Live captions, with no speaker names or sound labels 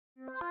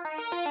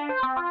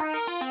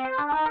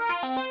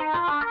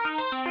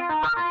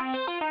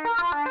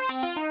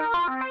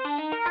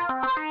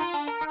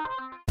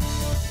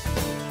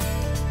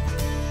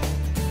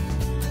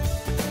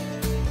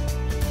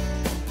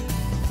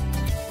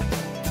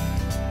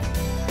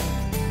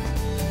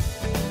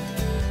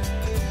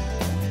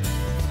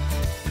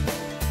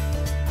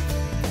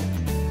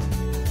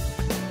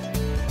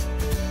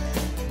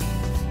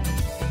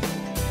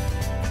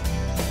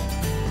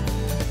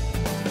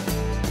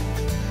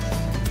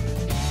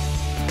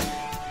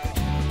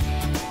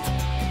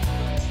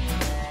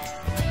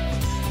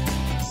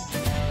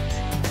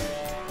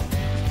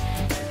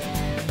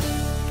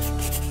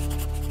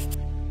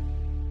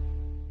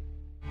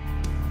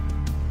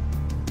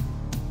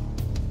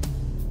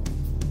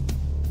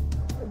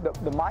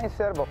The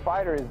mindset of a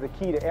fighter is the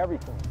key to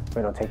everything. If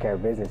you don't take care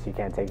of business, you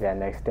can't take that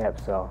next step,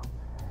 so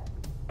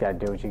you gotta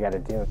do what you gotta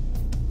do.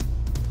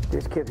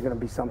 This kid's gonna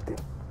be something.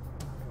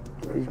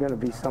 He's gonna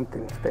be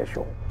something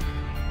special.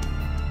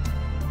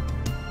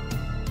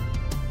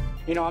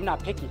 You know, I'm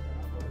not picky.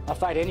 I'll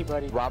fight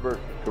anybody. Robert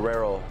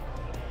Guerrero,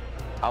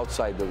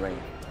 outside the ring,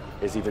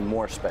 is even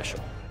more special.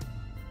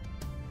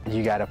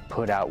 You gotta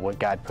put out what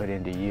God put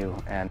into you,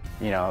 and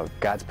you know,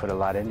 God's put a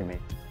lot into me.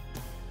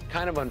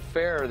 Kind of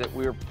unfair that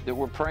we're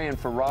praying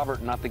for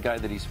Robert, not the guy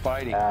that he's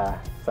fighting.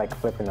 It's like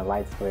flipping the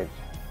light switch.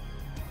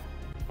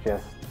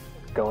 Just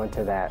go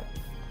into that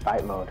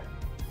fight mode.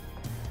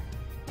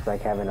 It's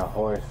like having a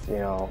horse, you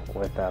know,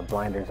 with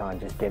blinders on.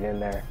 Just get in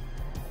there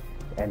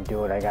and do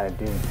what I gotta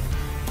do.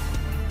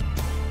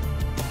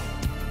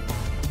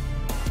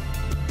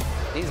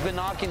 He's been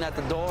knocking at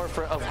the door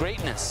of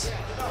greatness,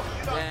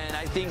 and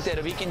I think that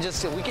if we can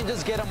just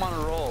get him on a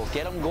roll,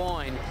 get him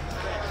going,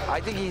 I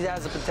think he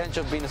has the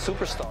potential of being a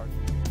superstar.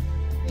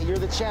 You're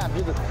the champ.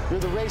 You're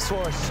the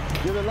racehorse.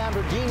 You're the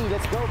Lamborghini.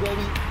 Let's go, baby.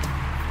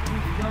 He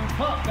was a young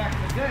pup back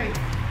in the day.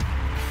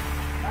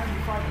 Now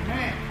you fight a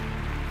man.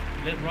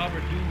 Let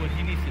Robert do what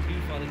he needs to do,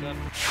 Father God.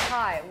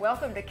 Hi,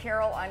 welcome to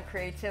Carol on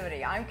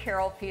Creativity. I'm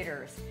Carol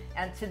Peters,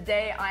 and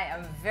today I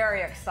am very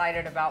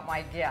excited about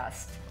my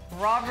guest,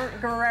 Robert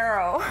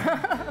Guerrero,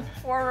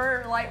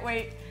 former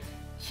lightweight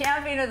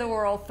champion of the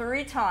world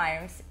 3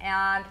 times,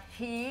 and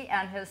he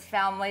and his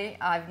family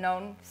I've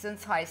known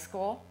since high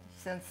school,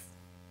 since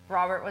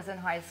Robert was in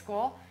high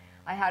school.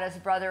 I had his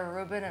brother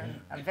Ruben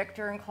and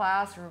Victor in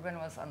class. Ruben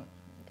was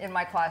in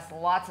my class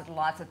lots and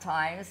lots of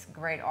times,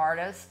 great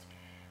artist.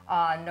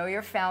 Know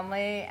your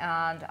family,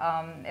 and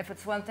if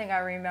it's one thing I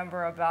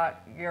remember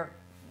about your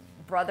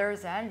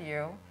brothers and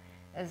you,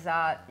 is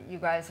that you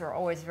guys are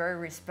always very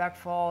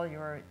respectful.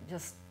 You're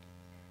just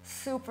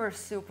super,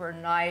 super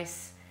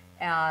nice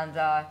and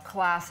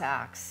class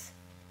acts,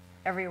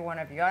 every one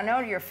of you. I know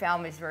your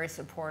family's very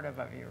supportive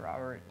of you,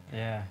 Robert.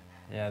 Yeah,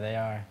 they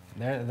are.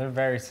 They're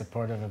very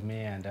supportive of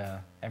me, and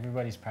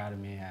everybody's proud of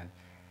me, and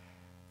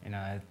you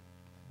know,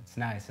 it's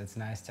nice. It's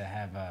nice to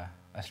have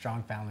a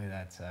strong family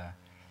that's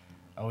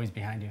always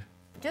behind you.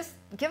 Just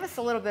give us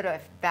a little bit of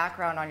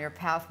background on your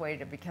pathway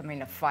to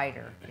becoming a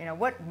fighter. You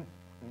know,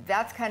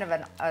 that's kind of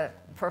a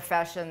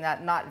profession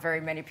that not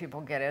very many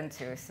people get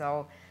into.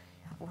 So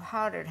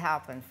how did it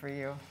happen for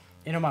you?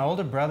 You know, my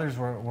older brothers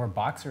were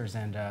boxers,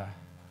 and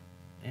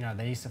you know,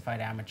 they used to fight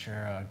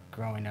amateur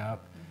growing up.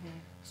 Mm-hmm.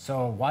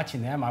 So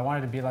watching them, I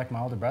wanted to be like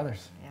my older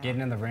brothers,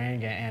 getting in the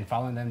ring and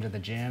following them to the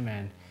gym.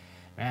 And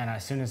man,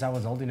 as soon as I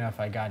was old enough,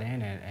 I got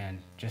in and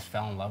just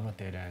fell in love with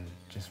it, and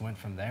just went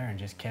from there and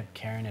just kept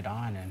carrying it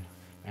on. And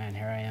man,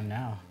 here I am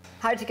now.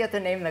 How'd you get the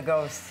name The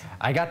Ghost?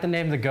 I got the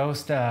name The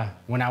Ghost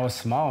when I was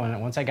small,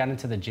 and once I got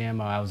into the gym,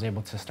 I was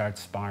able to start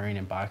sparring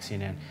and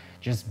boxing, and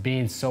just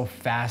being so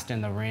fast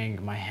in the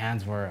ring, my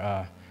hands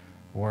were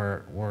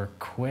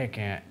quick,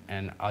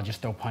 and I'll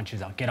just throw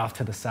punches. I'll get off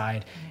to the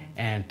side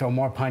and throw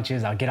more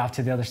punches. I'll get off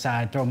to the other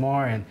side, throw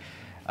more, and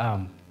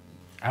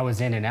I was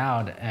in and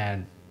out.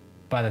 And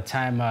by the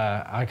time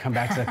I come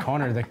back to the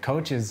corner, the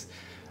coaches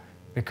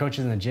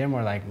in the gym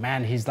were like,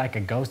 "Man, he's like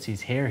a ghost.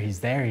 He's here, he's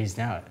there,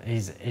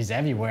 he's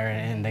everywhere,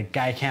 and the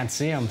guy can't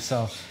see him."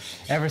 So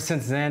ever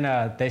since then,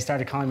 they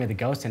started calling me the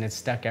Ghost, and it's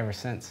stuck ever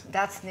since.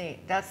 That's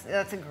neat. That's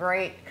a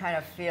great kind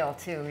of feel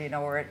too, you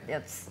know, where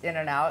it's in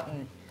and out,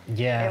 and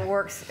yeah, it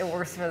works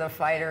for the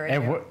fighter.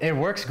 It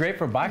works great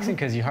for boxing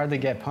because you hardly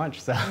get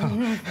punched. So,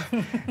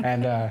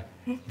 and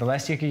the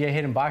less you can get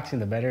hit in boxing,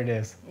 the better it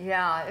is.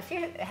 Yeah, if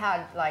you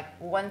had like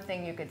one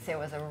thing you could say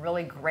was a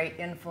really great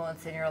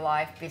influence in your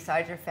life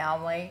besides your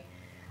family,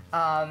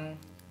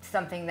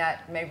 something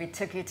that maybe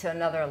took you to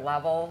another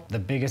level. The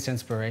biggest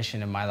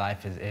inspiration in my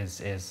life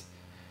is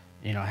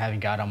you know, having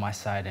God on my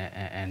side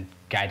and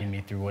guiding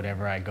me through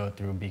whatever I go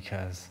through,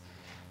 because,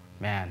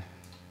 man,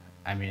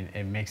 I mean,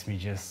 it makes me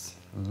just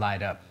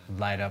light up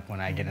when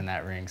I get in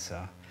that ring.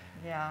 So.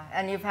 Yeah,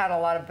 and you've had a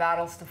lot of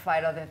battles to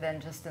fight other than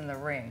just in the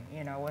ring,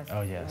 you know, with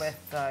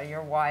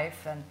your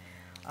wife, and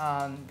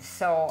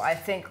so I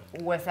think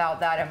without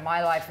that in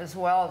my life as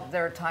well,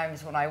 there are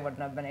times when I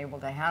wouldn't have been able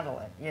to handle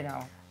it, you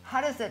know.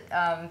 How does it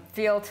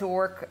feel to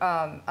work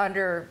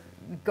under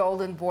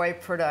Golden Boy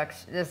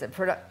Promotions,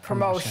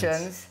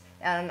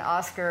 and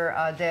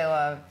Oscar de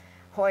la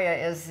Hoya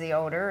is the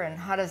owner, and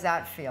how does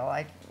that feel?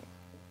 Like,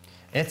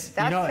 that's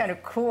kind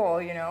of cool,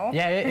 you know.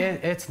 Yeah,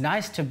 it's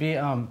nice to be,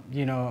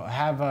 you know,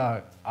 have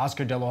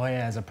Oscar de la Hoya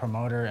as a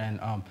promoter, and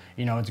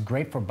you know, it's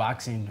great for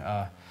boxing.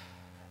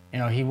 You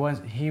know, he was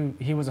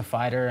a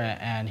fighter,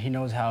 and he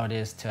knows how it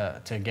is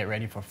to get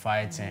ready for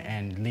fights,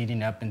 and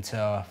leading up into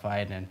a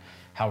fight, and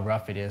how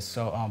rough it is.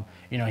 So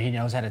you know, he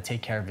knows how to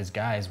take care of his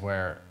guys,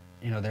 where,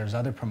 you know, there's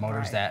other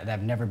promoters that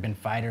have never been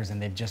fighters, and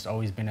they've just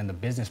always been in the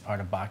business part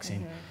of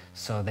boxing.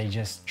 So they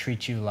just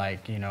treat you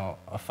like, you know,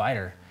 a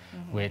fighter.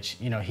 Which,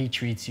 you know, he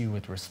treats you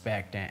with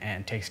respect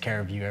and takes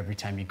care of you every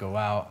time you go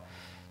out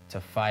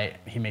to fight.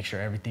 He makes sure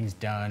everything's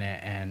done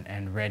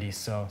and ready.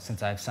 So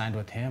since I've signed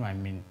with him, I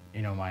mean,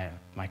 you know,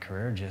 my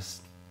career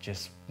just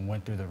just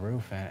went through the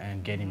roof,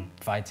 and getting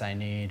fights I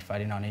need,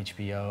 fighting on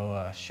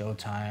HBO,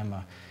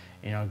 Showtime,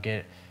 you know,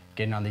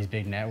 getting on these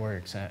big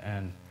networks,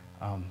 and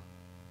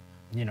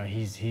you know,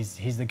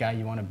 he's the guy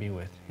you want to be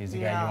with. He's the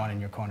guy you want in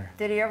your corner.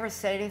 Did he ever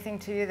say anything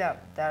to you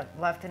that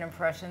left an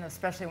impression,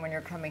 especially when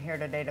you're coming here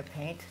today to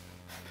paint?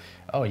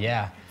 Oh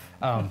yeah.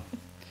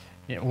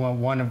 You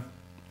know,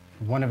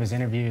 one of his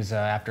interviews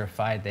after a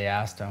fight, they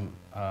asked him,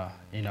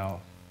 you know,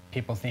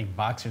 people think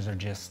boxers are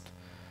just,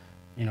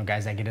 you know,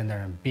 guys that get in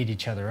there and beat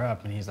each other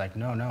up, and he's like,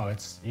 no,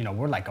 it's, you know,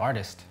 we're like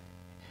artists.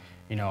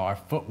 You know, our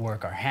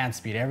footwork, our hand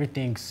speed,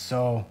 everything's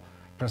so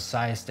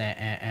precise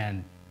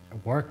and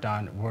worked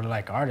on. We're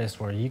like artists,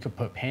 where you could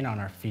put paint on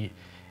our feet,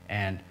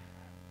 and,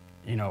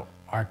 you know,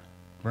 our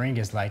ring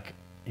is like,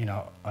 you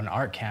know, an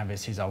art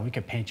canvas. He's like, we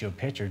could paint you a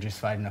picture just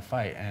fighting a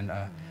fight. And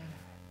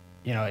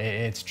you know,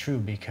 it's true,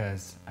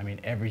 because I mean,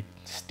 every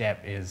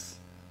step is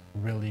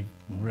really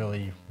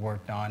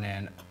worked on,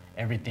 and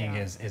everything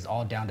is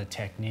all down to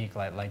technique.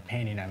 Like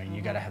painting, I mean,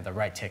 you got to have the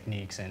right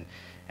techniques,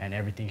 and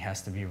everything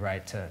has to be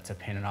right to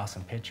paint an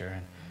awesome picture.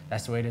 And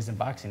that's the way it is in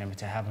boxing. I mean,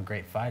 to have a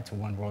great fight, to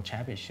win world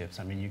championships,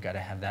 I mean, you got to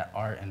have that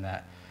art, and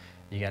that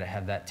you got to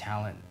have that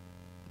talent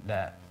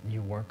that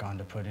you work on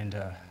to put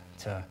into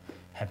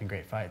having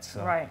great fights.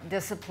 So. Right,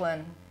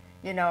 discipline.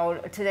 You know,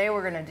 today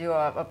we're going to do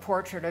a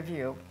portrait of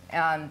you,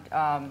 and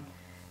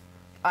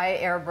I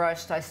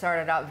airbrushed. I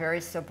started out very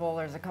simple.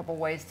 There's a couple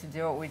ways to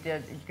do it.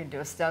 You can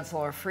do a stencil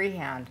or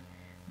freehand,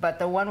 but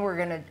the one we're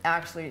going to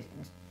actually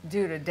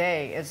do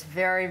today is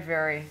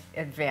very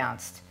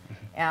advanced.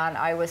 And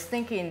I was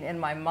thinking in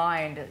my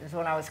mind, is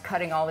when I was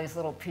cutting all these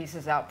little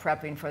pieces out,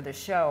 prepping for the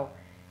show,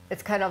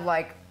 it's kind of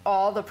like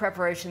all the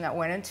preparation that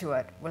went into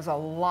it was a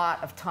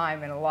lot of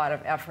time and a lot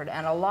of effort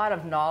and a lot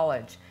of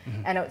knowledge.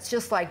 And it's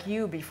just like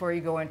you before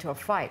you go into a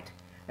fight.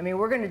 I mean,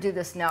 we're going to do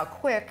this now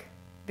quick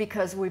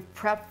because we've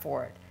prepped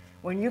for it.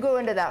 When you go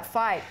into that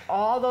fight,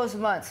 all those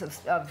months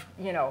of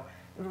you know,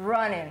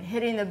 running,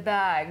 hitting the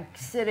bag,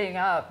 sitting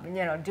up,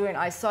 you know, doing,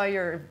 I saw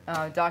your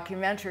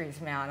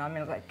documentaries, man. I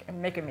mean, like,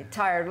 making me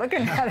tired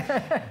looking at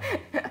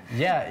it.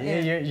 Yeah,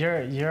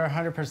 you're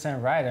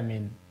 100% right. I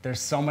mean, there's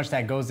so much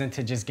that goes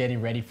into just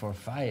getting ready for a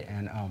fight,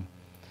 and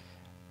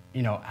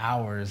you know,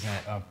 hours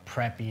of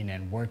prepping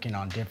and working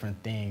on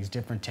different things,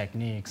 different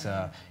techniques,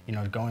 you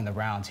know, going the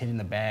rounds, hitting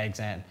the bags,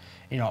 and,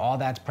 you know, all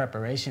that's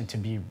preparation to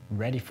be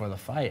ready for the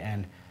fight.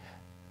 And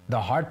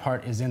the hard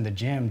part is in the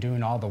gym,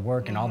 doing all the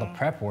work and all the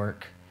prep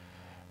work,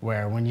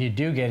 where when you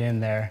do get in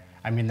there,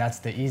 I mean, that's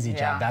the easy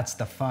job. That's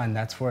the fun.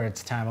 That's where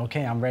it's time.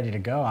 Okay, I'm ready to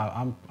go.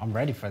 I'm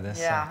ready for this.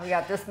 Yeah, so. We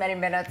got this many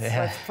minutes.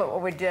 Let's put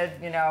what we did,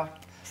 you know,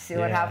 see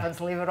what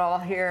happens, leave it all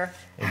here.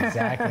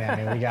 Exactly. I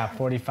mean, we got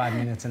 45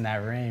 minutes in that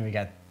ring. We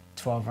got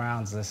 12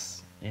 rounds.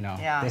 This, you know,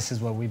 this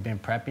is what we've been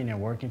prepping and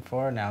working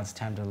for. Now it's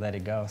time to let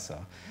it go. So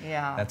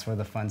that's where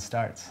the fun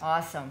starts.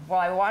 Awesome. Well,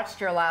 I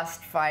watched your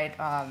last fight.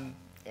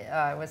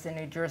 It was in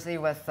New Jersey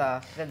with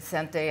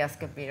Vicente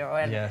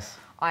Escobedo, and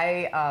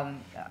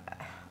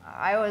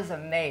I was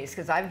amazed,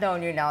 because I've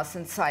known you now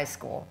since high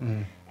school,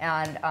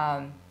 and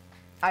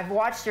I've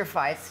watched your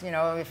fights. You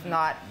know, if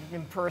not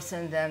in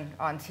person, then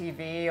on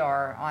TV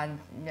or on,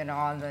 you know,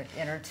 on the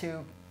inner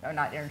tube, or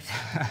not inner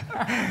tube,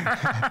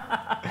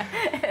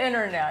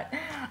 internet.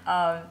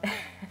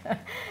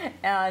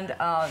 And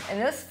in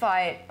this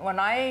fight, when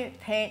I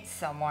paint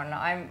someone,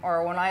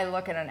 or when I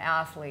look at an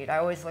athlete, I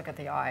always look at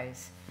the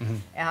eyes.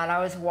 And I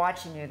was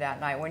watching you that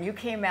night. When you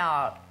came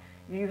out,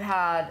 you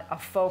had a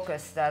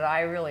focus that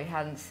I really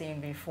hadn't seen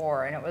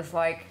before. And it was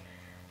like,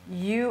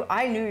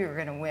 I knew you were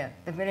going to win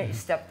the minute you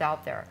stepped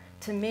out there.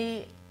 To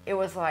me, it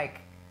was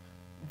like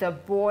the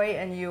boy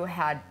in you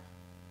had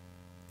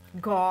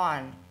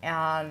gone,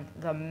 and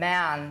the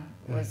man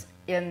was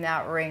in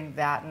that ring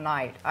that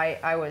night.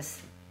 I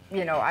was,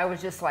 you know, I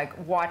was just like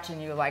watching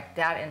you, like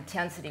that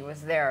intensity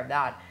was there,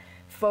 that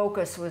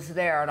focus was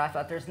there, and I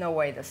thought, there's no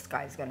way this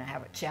guy's going to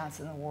have a chance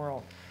in the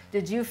world.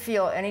 Did you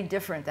feel any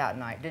different that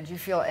night? Did you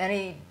feel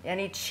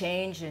any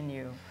change in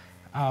you?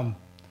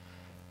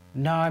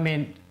 No, I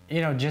mean,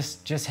 you know,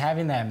 just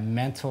having that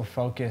mental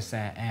focus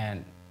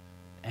and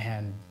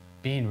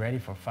being ready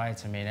for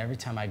fights. I mean, every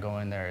time I go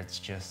in there, it's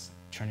just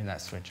turning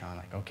that switch on,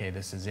 like, okay,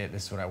 this is it,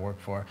 this is what I work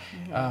for.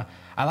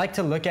 I like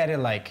to look at it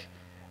like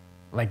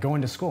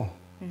going to school.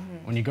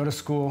 When you go to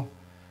school,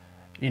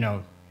 you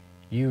know,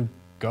 you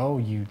go,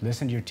 you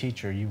listen to your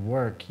teacher, you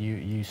work,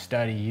 you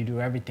study, you do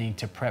everything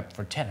to prep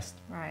for tests.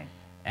 Right.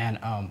 And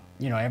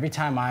you know, every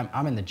time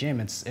I'm in the gym,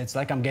 it's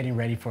like I'm getting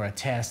ready for a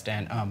test.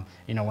 And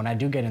you know, when I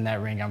do get in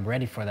that ring, I'm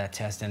ready for that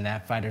test, and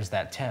that fighter's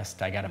that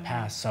test I got to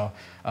pass. So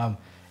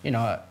you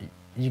know,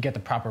 you get the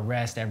proper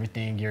rest,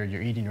 everything. You're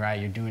eating right.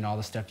 You're doing all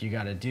the stuff you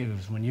got to do.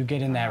 When you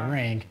get in that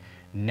ring,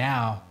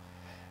 now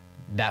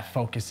that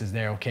focus is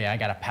there. Okay, I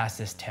got to pass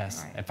this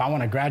test. Right. If I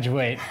want to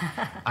graduate,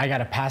 I got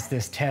to pass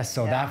this test.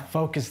 So that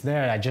focus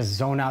there, I just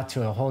zone out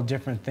to a whole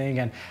different thing.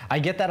 And I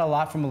get that a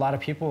lot from a lot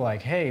of people,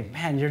 like, hey,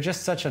 man, you're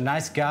just such a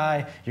nice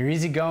guy. You're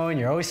easygoing.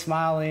 You're always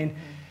smiling.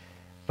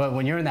 But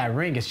when you're in that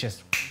ring, it's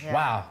just,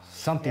 wow,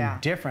 something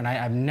different.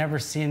 I've never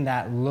seen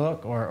that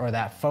look or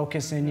that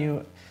focus in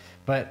you,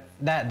 but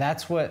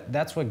that's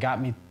what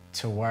got me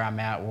to where I'm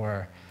at,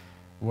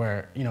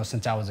 where you know,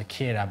 since I was a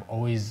kid, I've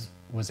always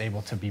was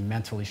able to be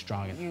mentally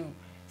strong. You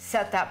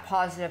set that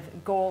positive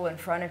goal in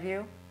front of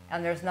you,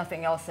 and there's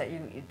nothing else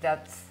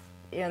that's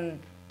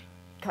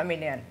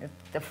coming in.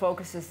 The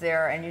focus is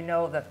there, and you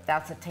know that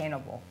that's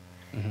attainable.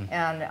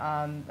 And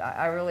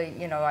I really,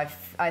 you know,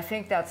 I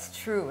think that's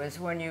true, is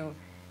when you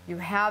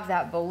have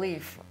that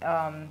belief,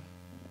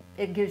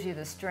 it gives you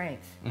the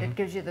strength. It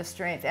gives you the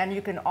strength. And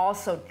you can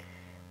also,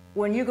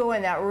 when you go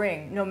in that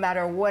ring, no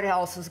matter what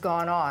else has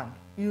gone on,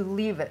 you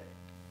leave it.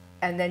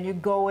 And then you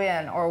go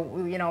in, or,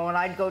 you know, when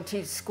I'd go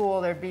teach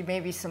school, there'd be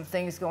maybe some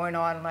things going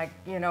on, like,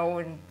 you know,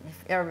 in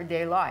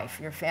everyday life,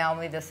 your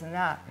family, this and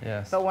that.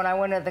 Yes. But when I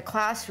went into the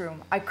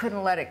classroom, I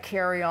couldn't let it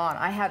carry on.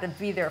 I had to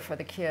be there for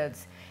the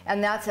kids.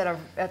 And that's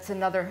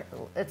another,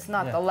 it's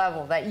not the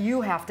level that you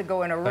have to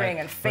go in a ring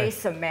and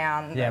face a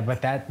man. Yeah,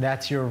 but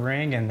that's your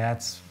ring, and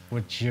that's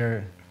what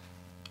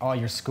all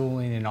your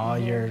schooling and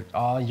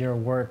all your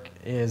work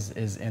is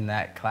in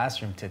that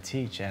classroom to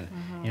teach, and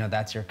you know,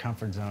 that's your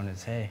comfort zone,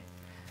 is hey.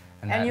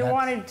 And you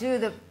want to do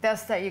the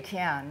best that you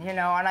can, you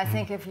know, and I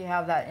think if you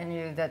have that in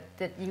you, that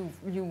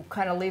you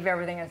kind of leave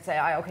everything and say,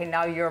 okay,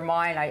 now you're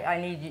mine,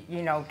 I need,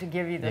 you know, to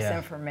give you this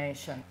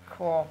information.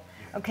 Cool.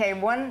 Okay,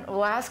 one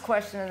last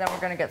question, and then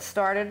we're going to get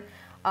started.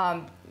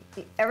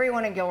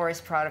 Everyone in Guerrero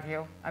is proud of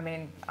you. I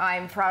mean,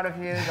 I'm proud of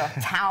you, the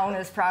town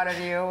is proud of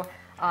you,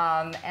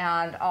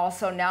 and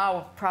also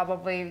now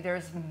probably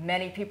there's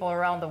many people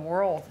around the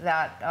world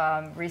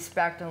that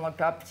respect and look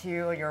up to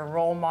you. You're a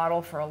role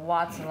model for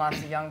lots and lots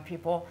of young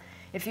people.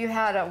 If you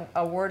had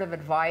a word of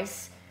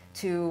advice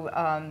to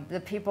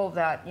the people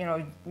that, you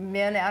know,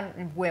 men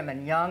and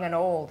women, young and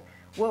old,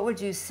 what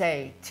would you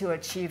say to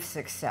achieve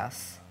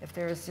success? If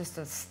there's just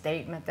a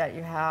statement that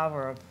you have,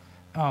 or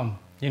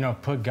you know,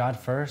 put God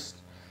first,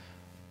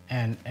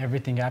 and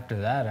everything after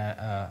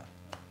that,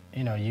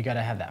 you know, you got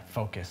to have that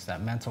focus,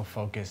 that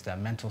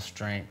mental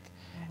strength,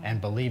 and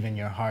believe in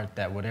your heart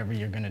that whatever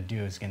you're going to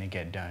do is going to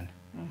get done.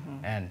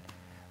 And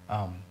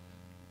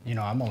you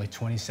know, I'm only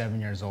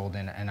 27 years old,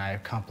 and I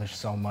accomplished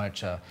so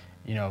much.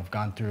 You know, I've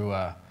gone through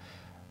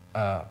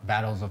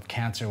battles of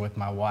cancer with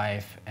my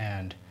wife,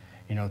 and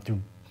you know,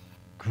 through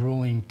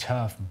grueling,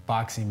 tough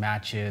boxing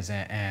matches,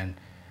 and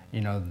you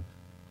know,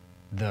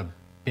 the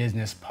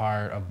business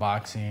part of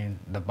boxing,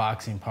 the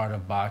boxing part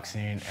of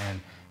boxing,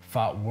 and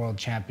fought world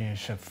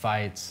championship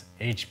fights,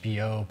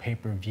 HBO,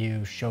 pay-per-view,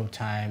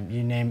 Showtime,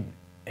 you name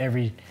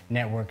every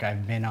network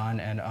I've been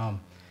on, and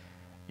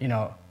you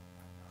know,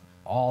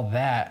 all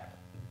that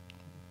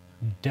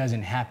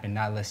doesn't happen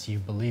unless you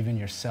believe in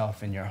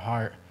yourself and your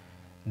heart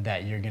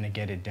that you're gonna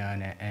get it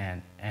done,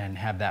 and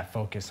have that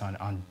focus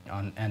on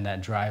and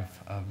that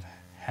drive of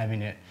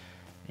having it,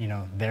 you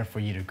know, there for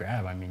you to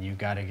grab. I mean, you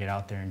got to get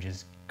out there and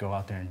just go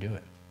out there and do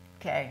it.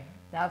 Okay,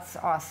 that's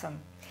awesome.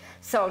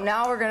 So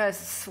now we're going to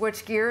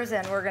switch gears,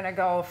 and we're going to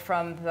go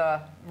from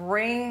the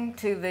ring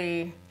to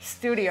the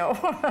studio.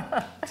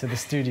 To the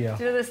studio.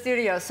 To the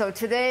studio. So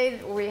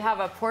today we have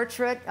a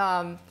portrait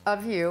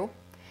of you,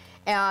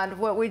 and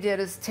what we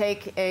did is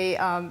take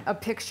a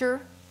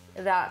picture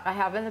that I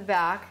have in the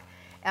back,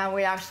 and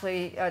we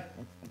actually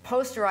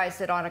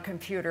posterized it on a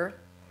computer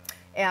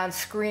and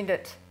screened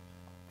it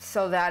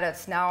so that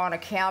it's now on a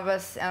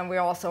canvas, and we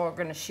also are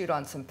going to shoot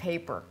on some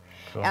paper.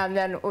 Cool. And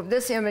then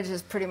this image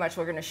is pretty much,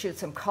 we're going to shoot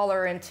some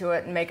color into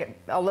it and make it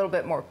a little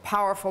bit more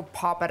powerful,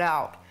 pop it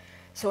out.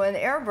 So in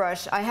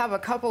Airbrush, I have a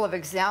couple of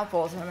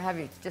examples, and I'm going to have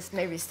you just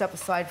maybe step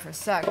aside for a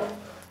sec.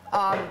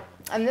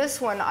 And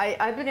this one,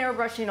 I've been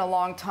airbrushing a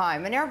long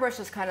time, and airbrush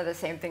is kind of the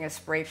same thing as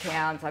spray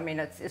cans. I mean,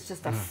 it's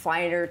just a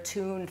finer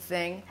tuned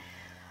thing.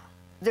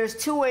 There's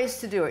two ways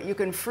to do it. You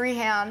can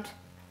freehand,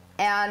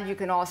 and you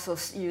can also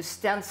use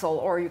stencil,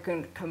 or you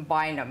can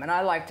combine them, and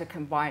I like to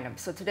combine them.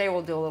 So today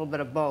we'll do a little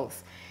bit of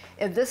both.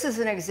 If this is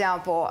an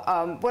example,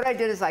 what I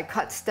did is I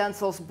cut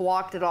stencils,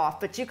 blocked it off,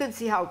 but you can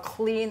see how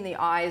clean the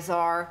eyes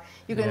are.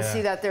 You can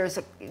see that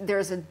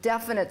there's a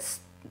definite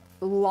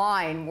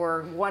line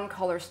where one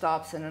color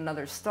stops and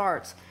another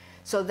starts.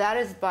 So that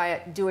is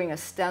by doing a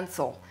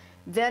stencil.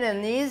 Then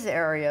in these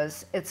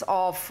areas, it's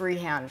all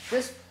freehand.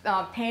 This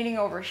painting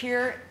over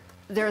here,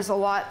 there's a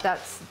lot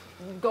that's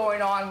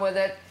going on with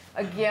it.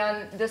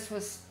 Again, this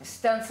was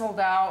stenciled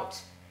out,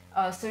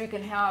 so you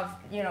can have,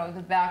 you know,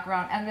 the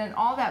background, and then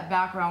all that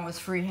background was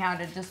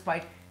free-handed just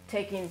by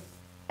taking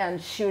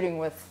and shooting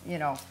with, you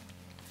know,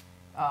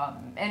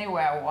 any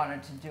way I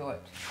wanted to do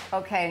it.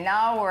 Okay,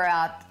 now we're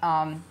at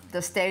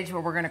the stage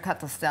where we're going to cut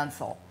the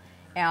stencil,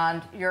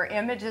 and your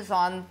image is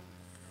on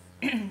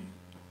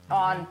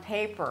on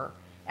paper,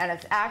 and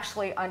it's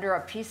actually under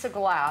a piece of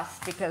glass,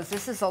 because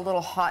this is a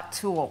little hot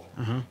tool,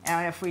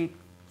 and if we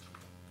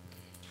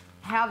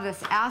have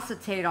this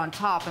acetate on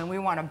top, and we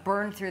want to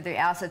burn through the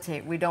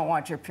acetate, we don't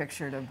want your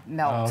picture to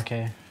melt. Oh,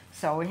 okay.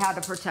 So we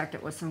had to protect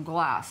it with some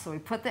glass. So we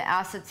put the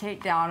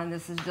acetate down, and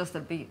this is just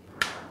a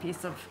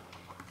piece of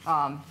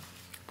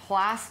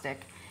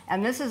plastic.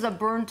 And this is a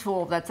burn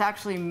tool that's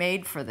actually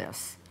made for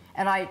this.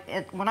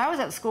 And when I was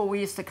at school, we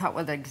used to cut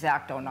with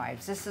X-Acto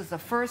knives. This is the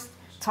first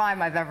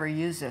time I've ever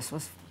used this,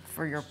 was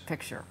for your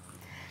picture.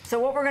 So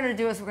what we're going to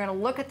do is we're going to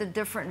look at the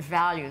different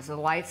values, the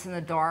lights and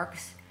the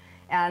darks.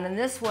 And in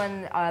this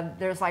one,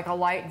 there's like a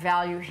light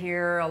value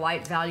here, a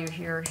light value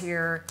here,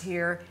 here,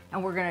 here,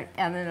 and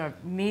then a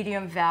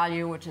medium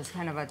value, which is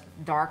kind of a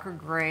darker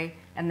gray,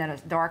 and then a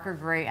darker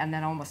gray, and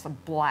then almost a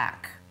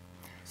black.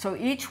 So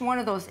each one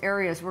of those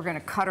areas we're going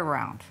to cut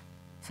around.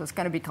 So it's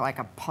going to be like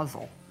a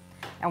puzzle.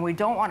 And we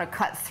don't want to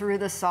cut through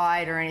the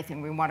side or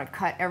anything. We want to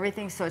cut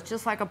everything so it's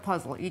just like a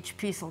puzzle. Each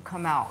piece will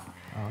come out.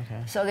 Oh,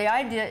 okay. So the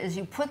idea is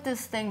you put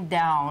this thing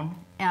down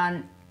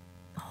and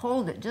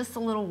hold it just a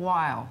little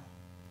while.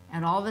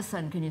 And all of a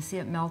sudden, can you see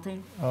it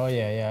melting? Oh,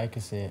 yeah, I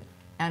can see it.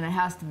 And it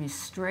has to be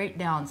straight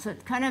down. So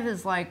it kind of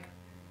is like,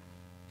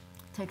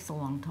 it takes a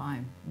long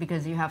time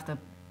because you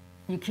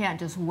can't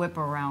just whip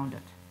around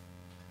it.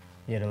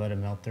 You had to let it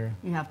melt through?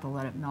 You have to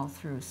let it melt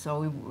through.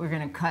 So we're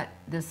going to cut,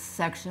 this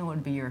section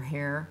would be your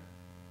hair.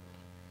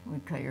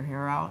 We'd cut your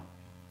hair out.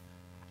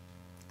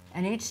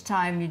 And each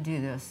time you do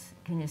this,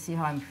 can you see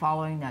how I'm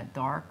following that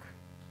dark?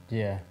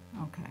 Yeah.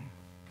 Okay.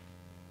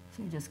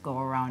 So you just go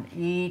around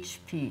each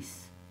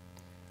piece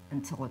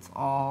until it's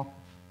all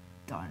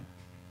done.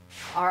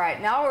 All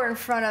right, now we're in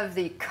front of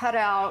the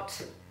cutout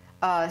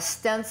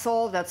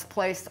stencil that's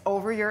placed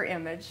over your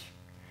image.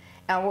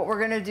 And what we're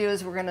going to do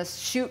is we're going to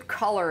shoot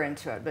color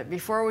into it. But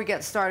before we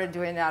get started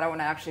doing that, I want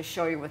to actually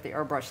show you what the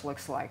airbrush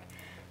looks like.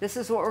 This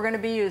is what we're going to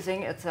be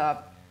using. It's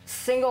a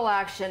single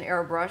action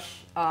airbrush.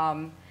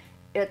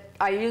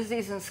 I use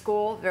these in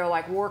school. They're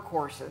like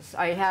workhorses.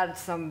 I had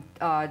some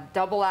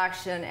double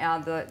action,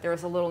 and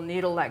there's a little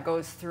needle that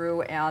goes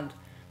through, and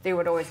they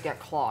would always get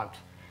clogged.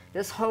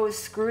 This hose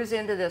screws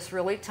into this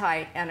really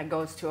tight, and it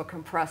goes to a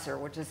compressor,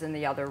 which is in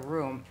the other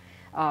room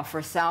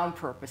for sound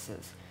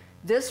purposes.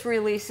 This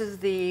releases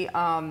the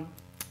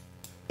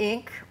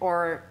ink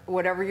or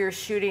whatever you're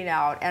shooting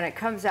out, and it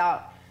comes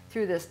out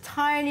through this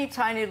tiny,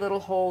 tiny little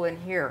hole in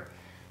here.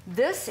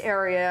 This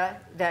area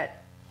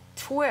that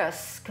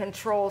twists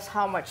controls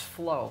how much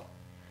flow.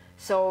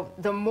 So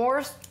the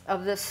more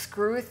of this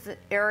screw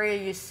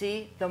area you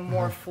see, the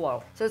more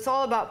flow. So it's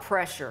all about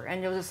pressure,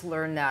 and you'll just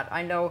learn that.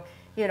 I know,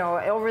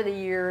 over the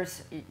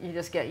years, you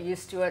just get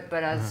used to it,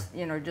 but as,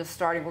 just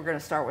starting, we're going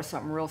to start with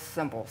something real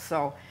simple.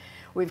 So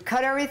we've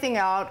cut everything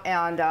out,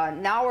 and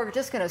now we're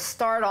just going to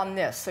start on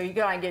this. So you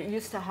got to get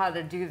used to how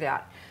to do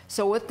that.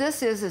 So what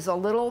this is a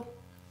little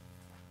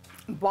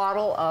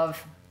bottle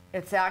of,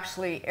 it's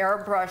actually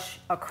airbrush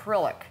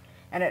acrylic,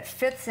 and it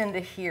fits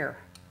into here,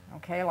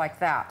 okay, like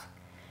that.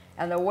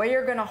 And the way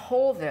you're going to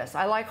hold this,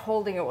 I like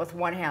holding it with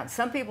one hand.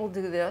 Some people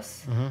do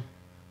this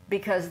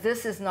because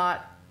this is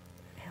not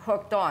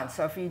hooked on.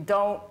 So if you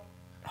don't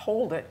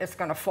hold it, it's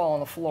going to fall on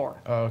the floor.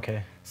 Oh,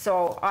 okay.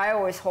 So I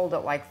always hold it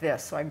like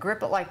this. So I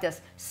grip it like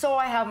this, so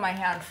I have my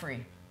hand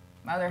free.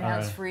 My other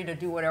hand's free to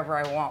do whatever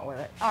I want with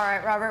it. All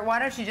right, Robert, why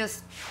don't you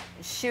just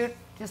shoot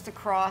just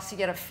across, you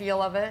get a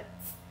feel of it.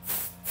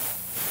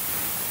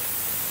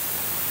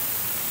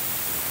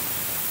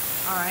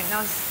 All right,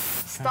 now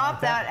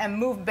stop that and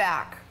move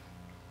back.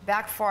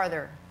 Back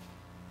farther.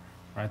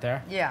 Right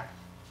there? Yeah.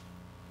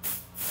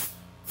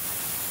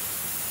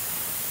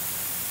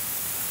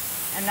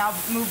 And now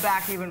move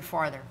back even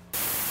farther.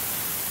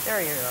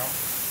 There you go.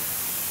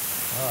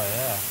 Oh,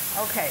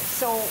 yeah. Okay,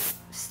 so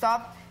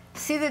stop.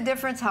 See the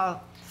difference how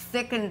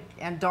thick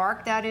and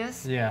dark that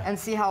is? Yeah. And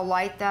see how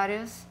light that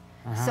is?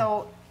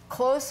 So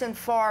close and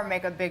far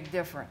make a big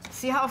difference.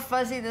 See how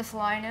fuzzy this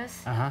line is?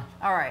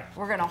 All right,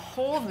 we're going to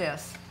hold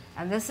this,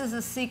 and this is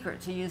a secret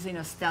to using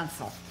a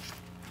stencil.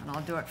 And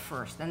I'll do it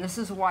first. And this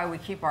is why we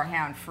keep our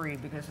hand free,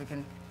 because we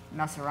can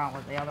mess around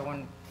with the other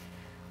one.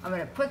 I'm going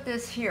to put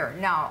this here.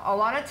 Now, a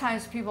lot of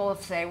times people will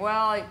say,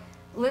 well,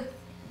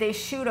 they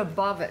shoot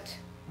above it.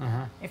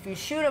 If you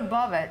shoot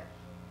above it,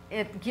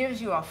 it gives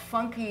you a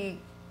funky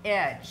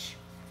edge.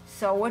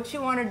 So what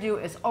you want to do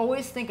is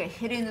always think of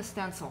hitting the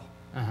stencil.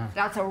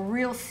 That's a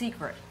real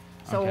secret.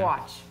 So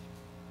watch.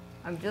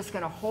 I'm just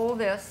going to hold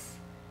this.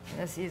 And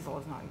this easel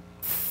is not,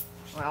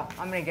 well,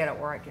 I'm going to get it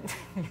where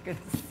you can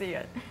see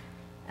it.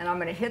 And I'm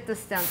going to hit the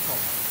stencil.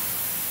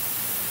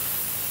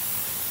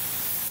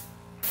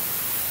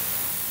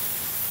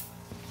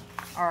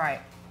 All right.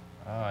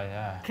 Oh,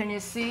 yeah. Can you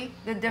see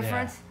the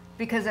difference? Yeah.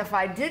 Because if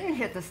I didn't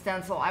hit the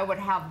stencil, I would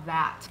have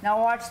that.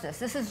 Now watch this.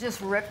 This is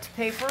just ripped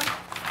paper.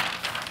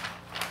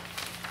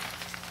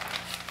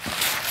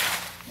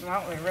 Why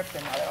don't we rip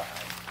another one?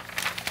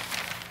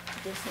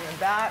 This in the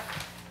back.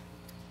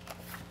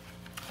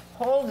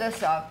 Hold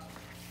this up.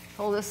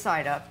 Hold this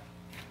side up.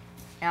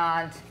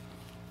 And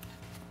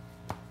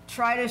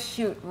try to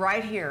shoot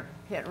right here.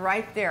 Hit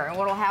right there. And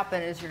what will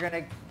happen is you're going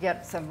to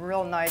get some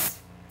real nice.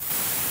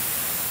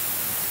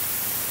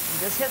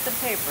 Just hit the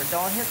paper.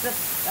 Don't hit the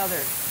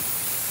others.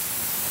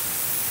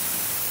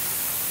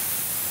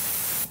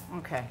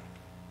 Okay.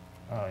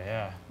 Oh,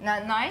 yeah. Isn't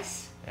that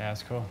nice? Yeah,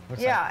 that's cool.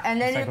 Looks yeah, like,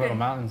 and then like little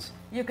mountains.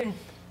 You can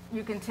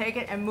take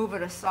it and move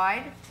it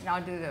aside. Now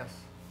do this.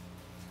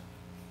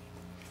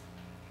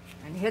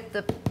 And hit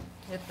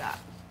that.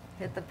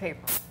 hit the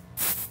paper.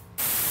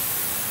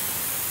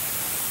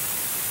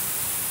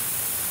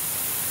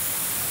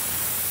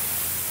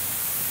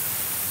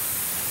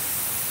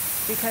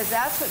 Because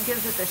that's what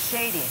gives it the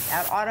shading,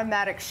 that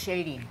automatic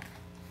shading.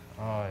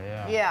 Oh,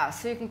 yeah. Yeah,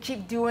 so you can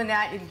keep doing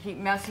that, you can keep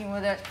messing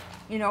with it.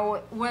 You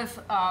know, with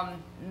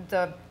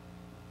the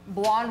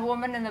blonde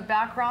woman in the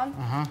background,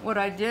 what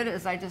I did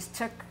is I just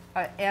took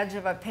an edge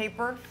of a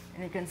paper,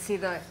 and you can see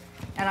and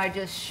I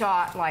just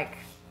shot like,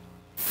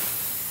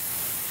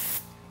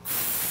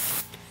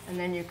 and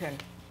then you can,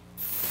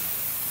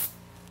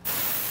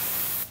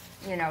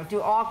 you know, do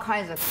all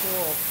kinds of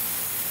cool.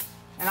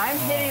 And I'm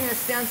hitting the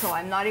stencil,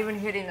 I'm not even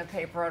hitting the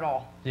paper at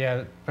all.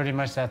 Yeah, pretty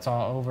much that's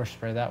all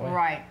overspray that way?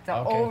 Right, the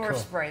okay,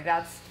 overspray,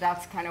 cool.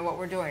 that's kind of what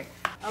we're doing.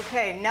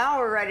 Okay, now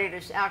we're ready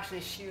to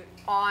actually shoot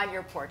on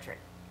your portrait,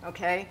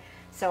 okay?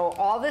 So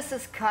all this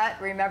is cut.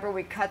 Remember,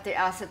 we cut the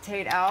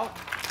acetate out.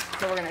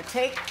 So we're gonna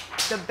take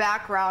the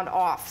background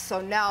off. So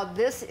now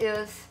this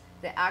is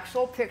the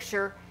actual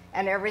picture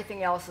and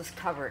everything else is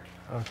covered.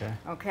 Okay.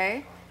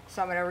 Okay?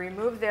 So I'm gonna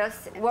remove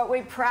this. What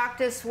we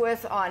practice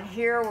with on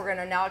here, we're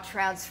gonna now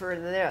transfer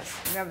to this.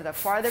 Remember, the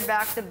farther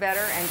back the better,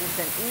 and just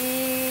an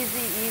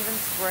easy, even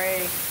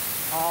spray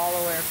all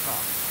the way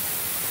across.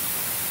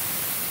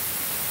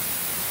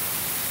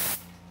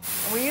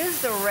 And we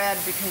use the red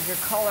because your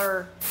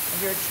color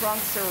of your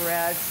trunks are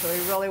red, so we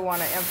really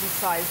wanna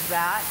emphasize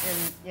that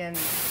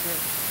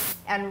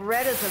and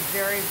red is a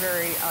very,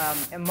 very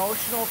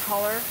emotional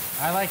color.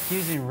 I like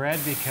using red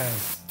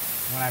because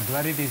when I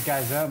bloody these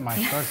guys up, my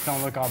shorts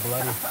don't look all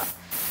bloody.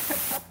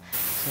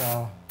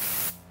 So.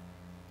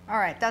 All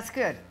right, that's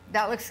good.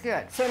 That looks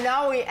good. So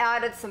now we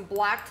added some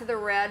black to the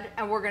red,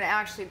 and we're gonna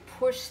actually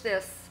push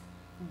this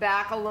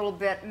back a little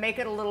bit, make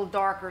it a little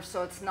darker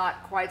so it's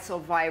not quite so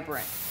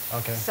vibrant.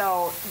 Okay.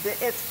 So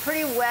it's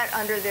pretty wet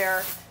under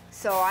there,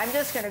 so I'm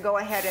just gonna go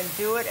ahead and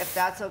do it if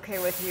that's okay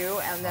with you,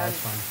 and then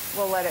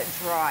we'll let it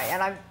dry.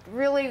 And I'm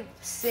really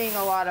seeing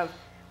a lot of,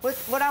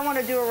 what I want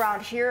to do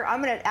around here,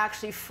 I'm going to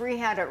actually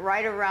freehand it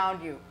right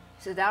around you.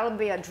 So that'll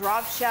be a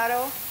drop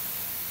shadow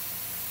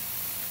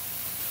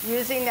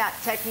using that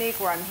technique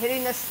where I'm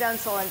hitting the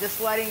stencil and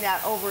just letting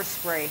that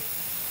overspray.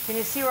 Can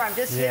you see where I'm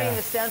just hitting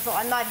the stencil?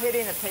 I'm not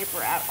hitting the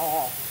paper at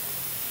all.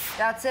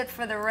 That's it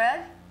for the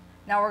red.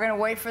 Now we're going to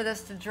wait for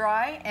this to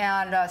dry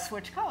and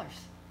switch colors.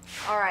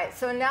 All right,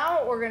 so now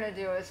what we're going to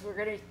do is we're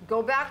going to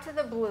go back to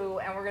the blue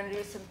and we're going to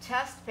do some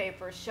test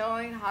paper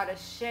showing how to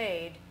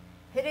shade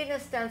hitting the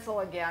stencil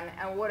again,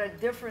 and what a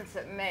difference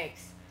it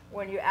makes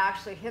when you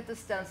actually hit the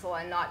stencil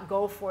and not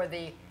go for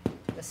the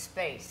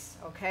space,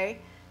 okay?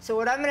 So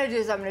what I'm going to do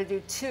is I'm going to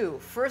do two.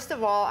 First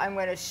of all, I'm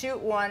going to shoot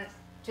one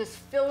just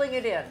filling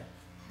it in,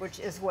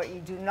 which is what you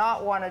do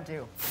not want to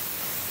do,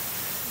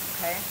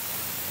 okay?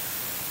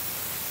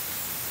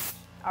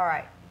 All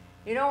right,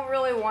 you don't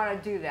really want to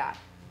do that,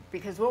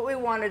 because what we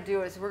want to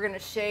do is we're going to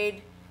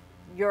shade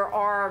your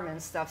arm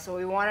and stuff, so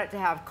we want it to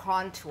have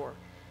contour.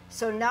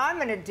 So now I'm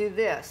going to do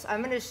this.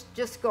 I'm going to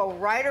just go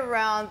right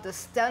around the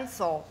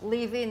stencil,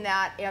 leaving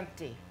that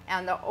empty,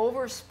 and the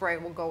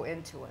overspray will go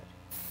into it.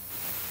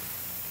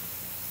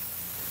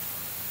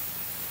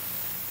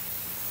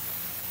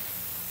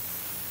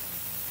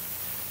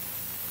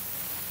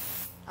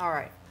 All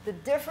right, the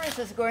difference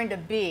is going to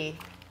be,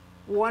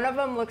 one of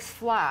them looks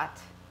flat,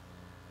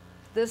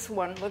 this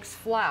one looks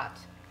flat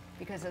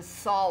because it's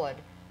solid.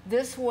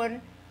 This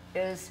one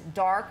is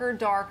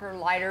darker,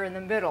 lighter in the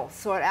middle,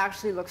 so it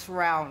actually looks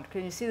round.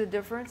 Can you see the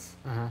difference?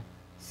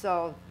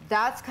 So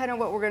that's kind of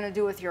what we're going to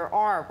do with your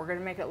arm. We're going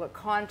to make it look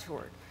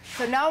contoured.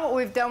 So now what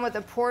we've done with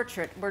the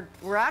portrait,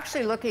 we're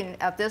actually looking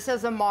at this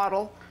as a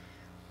model.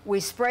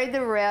 We sprayed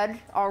the red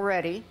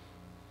already,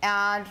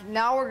 and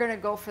now we're going to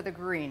go for the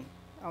green,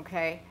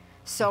 okay?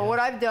 So what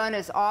I've done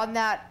is on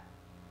that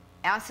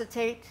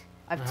acetate,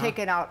 I've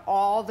taken out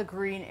all the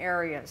green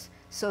areas.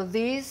 So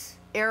these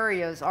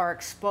areas are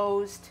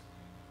exposed.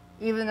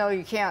 Even though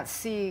you can't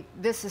see,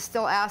 this is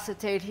still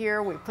acetate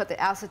here. We put the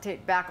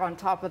acetate back on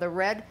top of the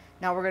red.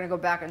 Now we're going to go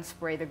back and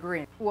spray the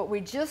green. What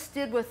we just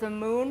did with the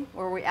moon,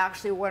 where we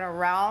actually went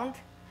around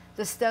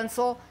the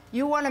stencil,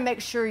 you want to make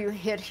sure you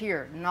hit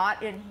here,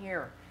 not in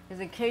here.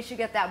 Because in case you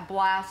get that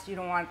blast, you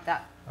don't want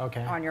that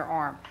on your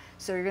arm.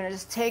 So you're going to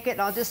just take it,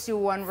 and I'll just do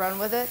one run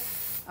with it.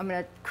 I'm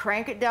going to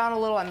crank it down a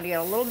little. I'm going to get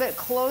a little bit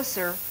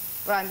closer,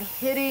 but I'm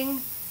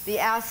hitting the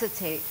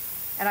acetate,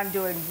 and I'm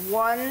doing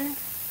one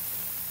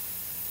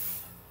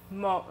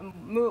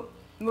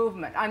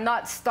movement. I'm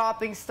not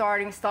stopping,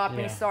 starting,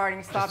 stopping,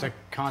 starting, stopping. Just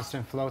a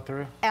constant flow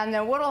through. And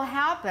then what will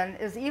happen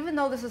is, even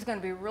though this is going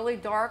to be really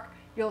dark,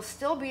 you'll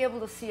still be able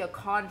to see a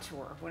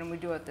contour when we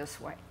do it this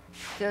way.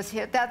 Just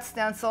hit that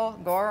stencil,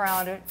 go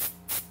around it.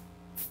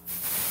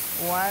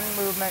 One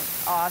movement,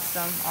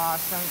 awesome,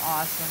 awesome,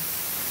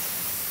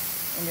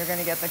 awesome. And you're going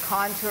to get the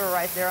contour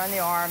right there on the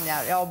arm.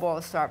 That elbow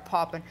will start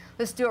popping.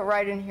 Let's do it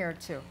right in here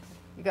too.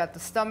 You got the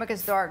stomach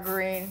is dark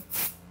green.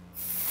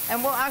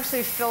 And we'll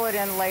actually fill it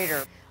in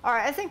later. All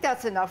right, I think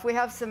that's enough. We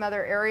have some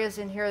other areas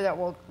in here that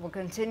we'll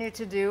continue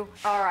to do.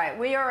 All right,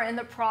 we are in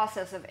the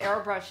process of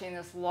airbrushing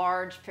this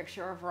large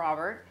picture of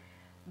Robert.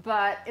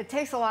 but it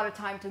takes a lot of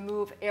time to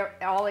move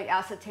all the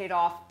acetate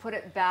off, put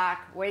it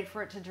back, wait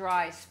for it to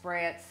dry,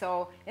 spray it.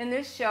 So in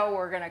this show,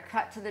 we're going to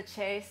cut to the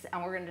chase,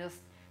 and we're going to just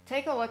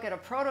take a look at a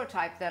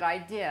prototype that I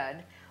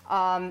did.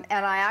 And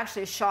I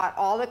actually shot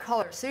all the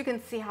colors, so you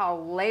can see how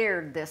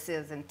layered this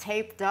is and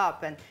taped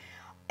up.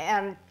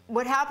 And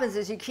what happens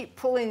is you keep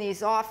pulling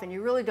these off, and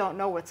you really don't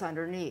know what's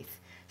underneath.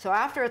 So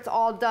after it's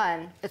all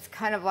done, it's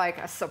kind of like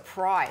a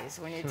surprise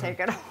when you take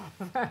it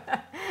off.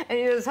 And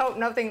you just hope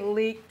nothing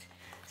leaked.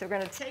 So we're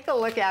going to take a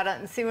look at it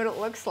and see what it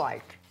looks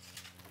like.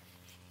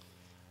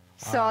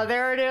 So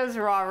there it is,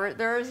 Robert.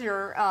 There's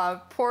your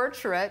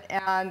portrait.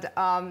 And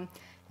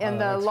in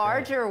the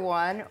larger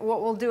one,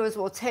 what we'll do is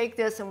we'll take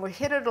this and we'll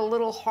hit it a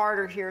little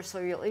harder here so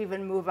you'll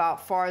even move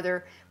out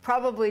farther.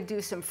 Probably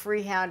do some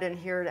freehand in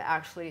here to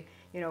actually,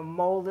 you know,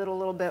 mold it a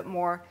little bit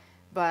more.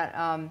 But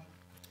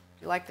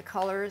you like the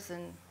colors?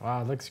 And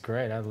wow, it looks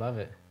great. I love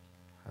it.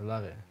 I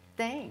love it.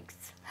 Thanks.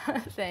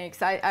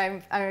 Thanks.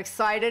 I'm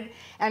excited.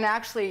 And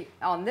actually,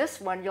 on this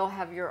one, you'll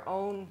have your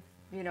own,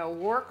 you know,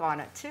 work on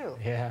it too.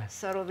 Yeah.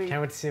 So it'll be. Can't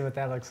wait to see what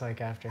that looks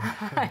like after.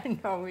 I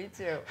know, me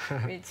too.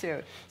 Me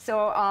too.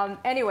 So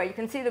anyway, you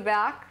can see the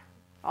back,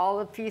 all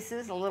the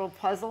pieces, a little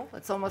puzzle.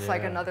 It's almost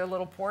like another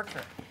little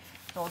portrait.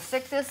 So we'll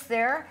stick this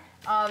there.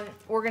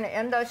 We're going to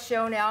end the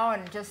show now,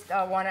 and just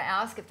want to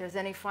ask if there's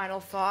any final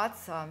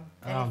thoughts,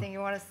 anything you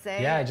want to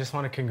say? Yeah, I just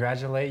want to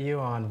congratulate you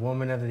on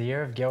Woman of the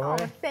Year of Gilroy.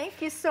 Oh,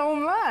 thank you so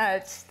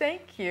much.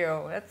 Thank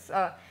you. It's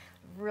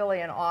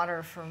really an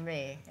honor for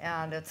me,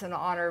 and it's an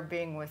honor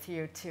being with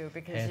you too,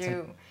 because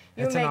you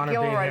make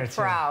Gilroy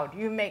proud.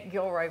 You make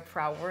Gilroy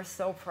proud. We're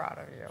so proud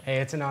of you.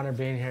 Hey, it's an honor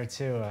being here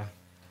too.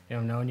 You know,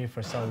 I've known you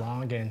for so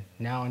long, and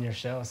now on your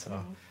show,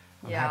 so.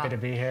 I'm happy to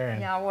be here.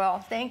 And well,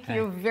 thank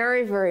you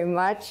very, very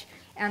much.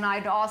 And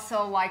I'd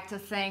also like to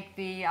thank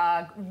the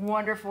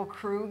wonderful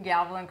crew,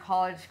 Gavilan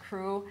College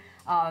crew,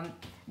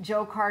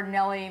 Joe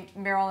Cardinelli,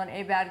 Marilyn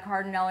Abad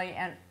Cardinelli,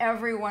 and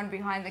everyone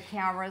behind the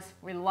cameras.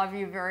 We love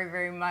you very,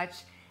 very much.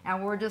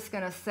 And we're just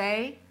going to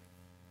say,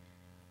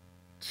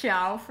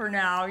 ciao for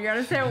now. You got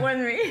to say it with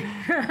me.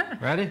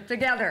 Ready?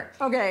 Together.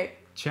 Okay.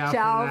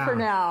 Ciao for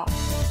now.